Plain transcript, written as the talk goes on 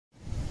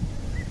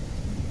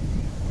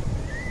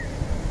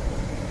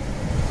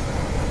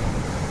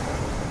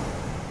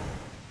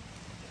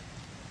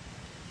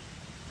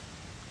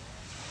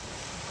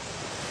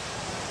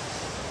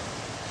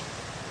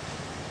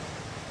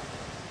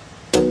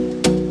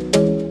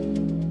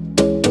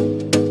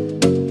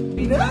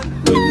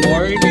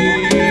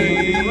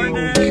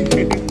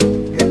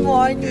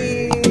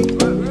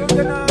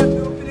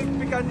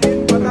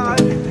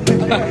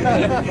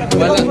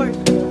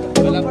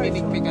Walang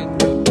pinikpikan.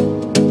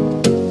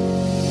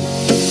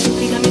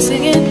 You got me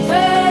singing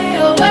way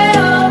oh,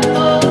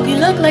 oh. You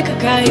look like a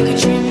guy who could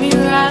treat me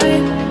right.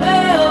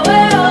 Way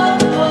oh,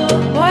 oh.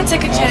 Boy,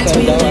 take a chance,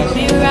 will you let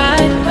me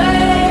ride?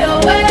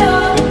 Way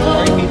oh,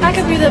 oh. I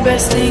could be the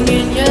best thing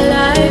in your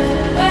life.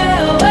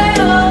 Way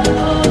oh,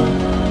 oh.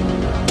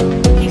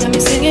 You got me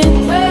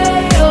singing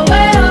way oh,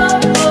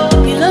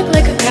 oh. You look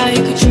like a guy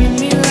who could treat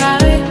me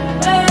right.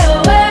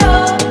 Way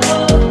oh,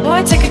 oh.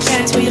 Boy, take a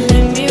chance, will you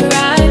let me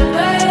ride?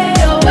 Way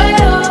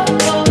oh,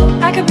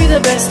 oh. I could be the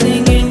best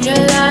thing in your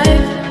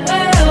life.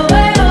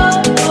 Way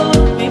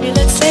oh. Maybe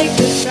let's take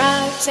a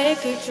drive,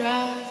 take a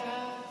drive.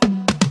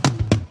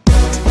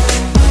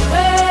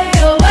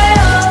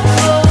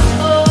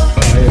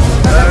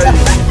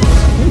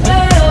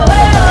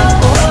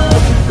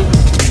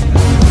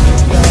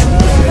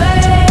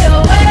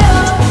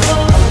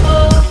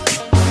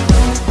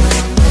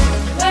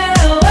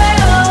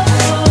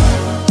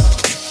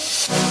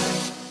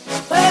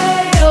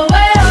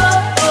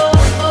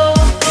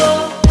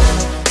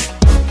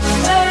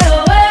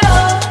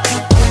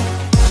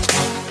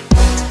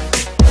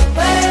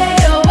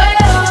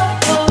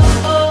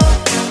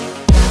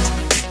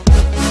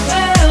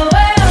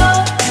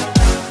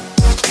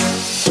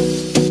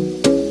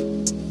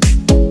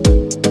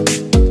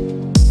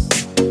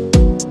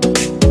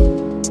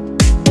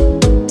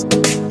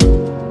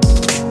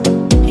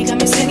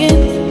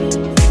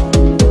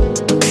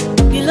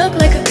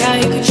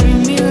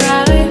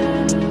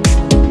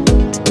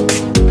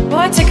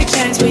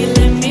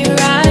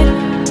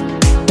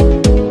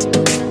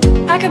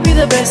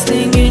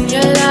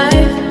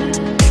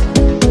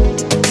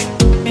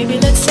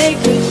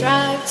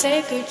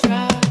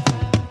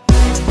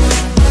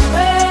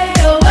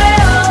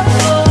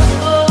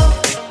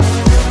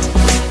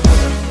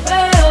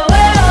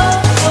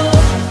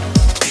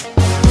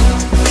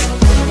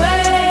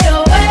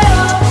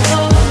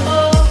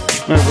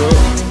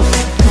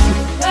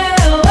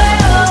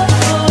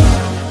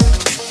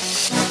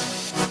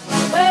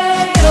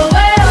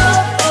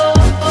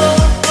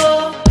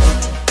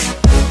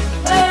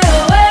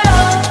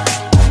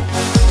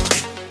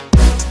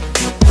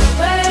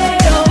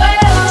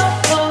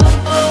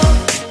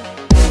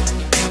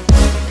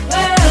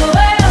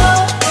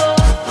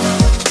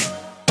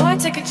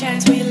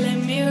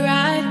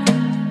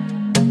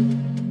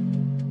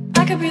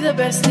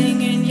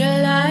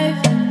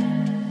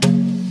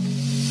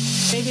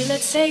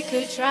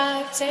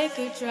 Take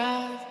a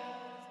drive.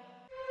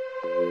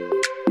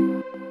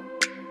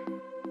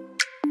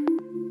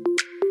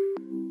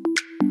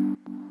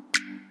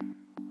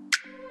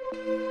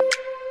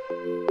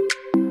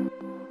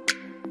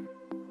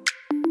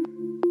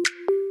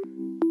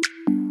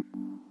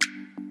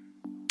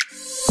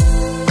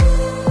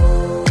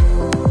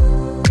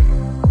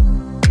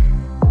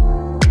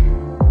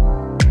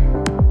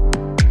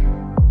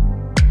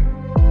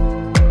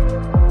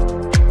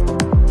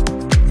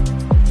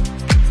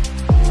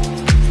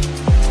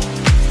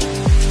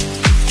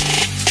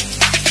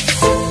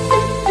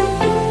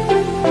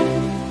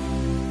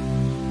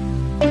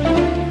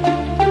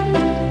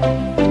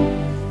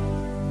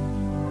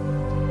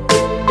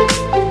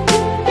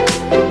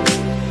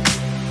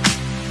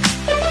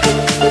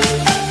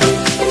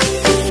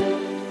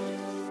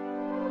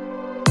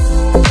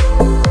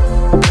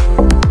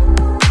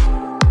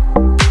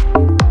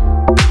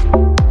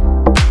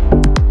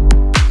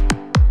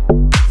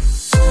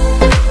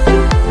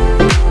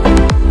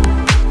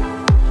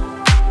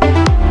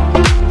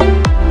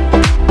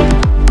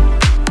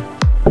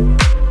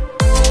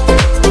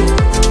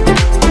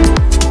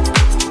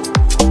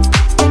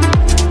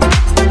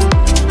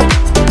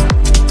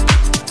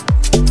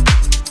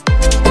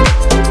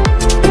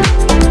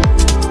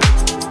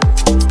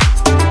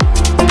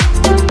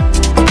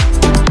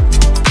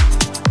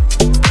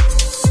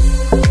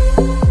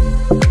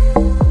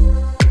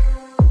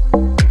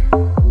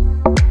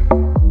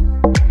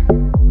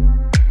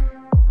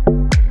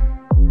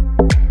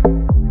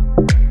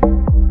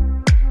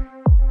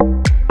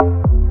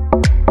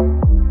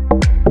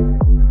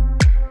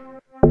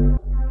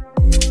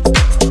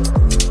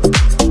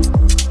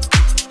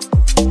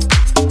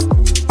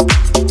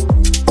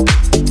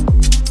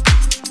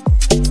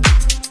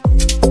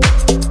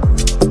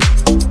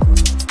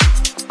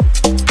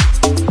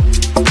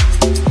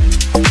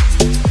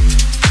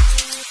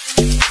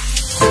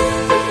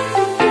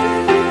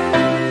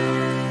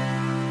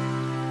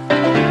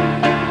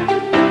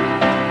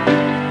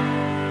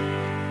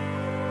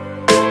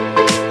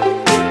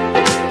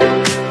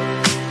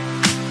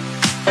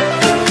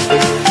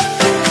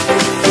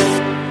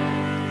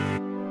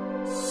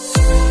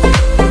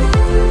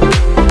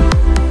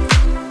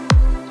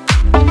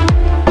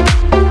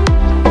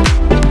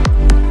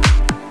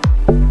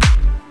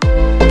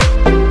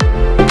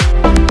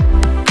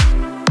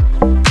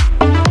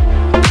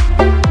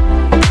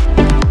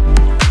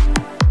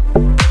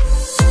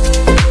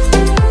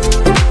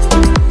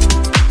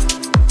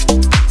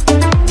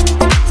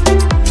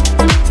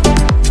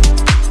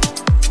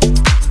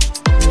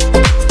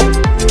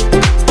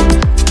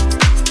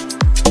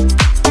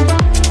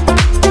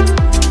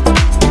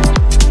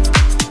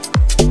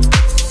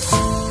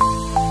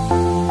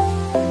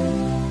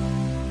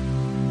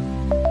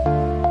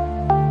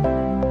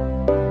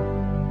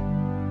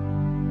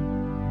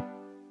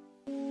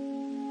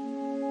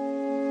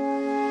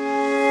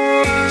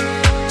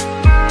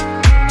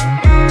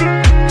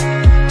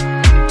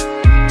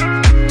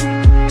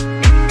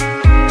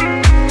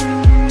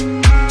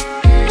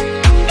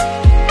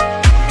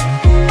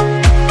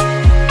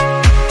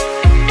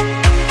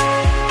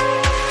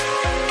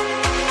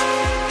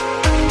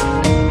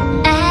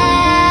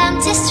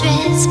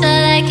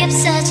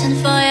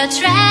 your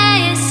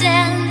trace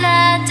in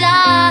the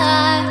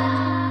dark.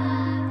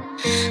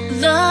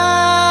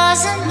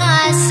 Losing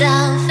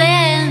myself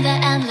in the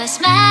endless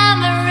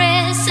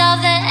memories of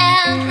the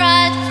end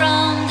right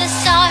from the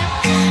start.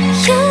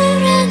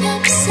 You're an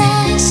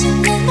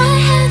obsession in my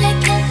head, I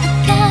can't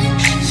forget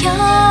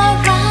your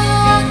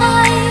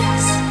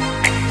eyes.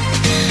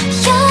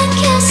 Your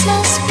kiss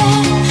lost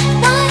pain,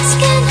 my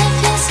skin, I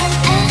feel so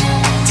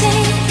empty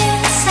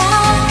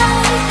inside.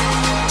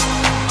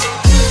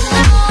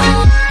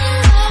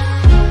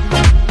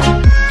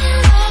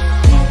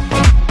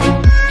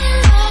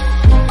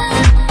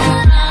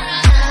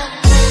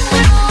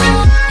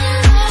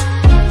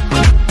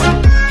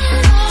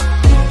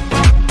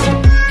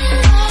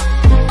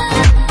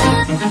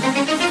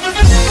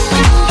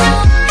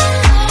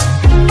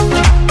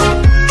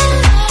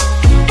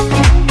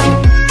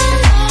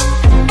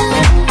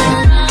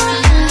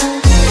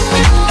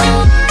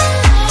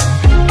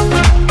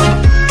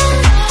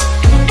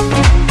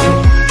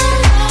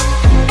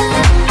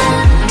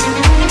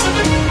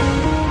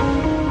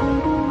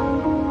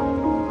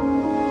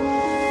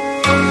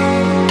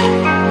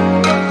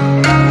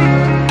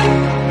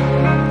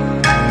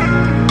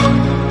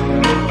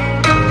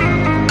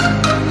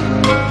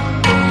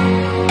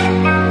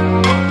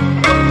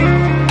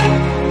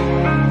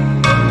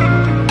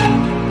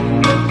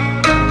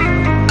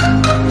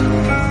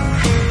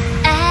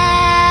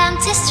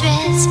 Empty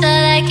streets, but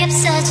I kept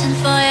searching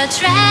for your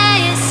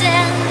trace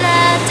in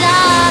the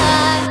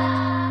dark.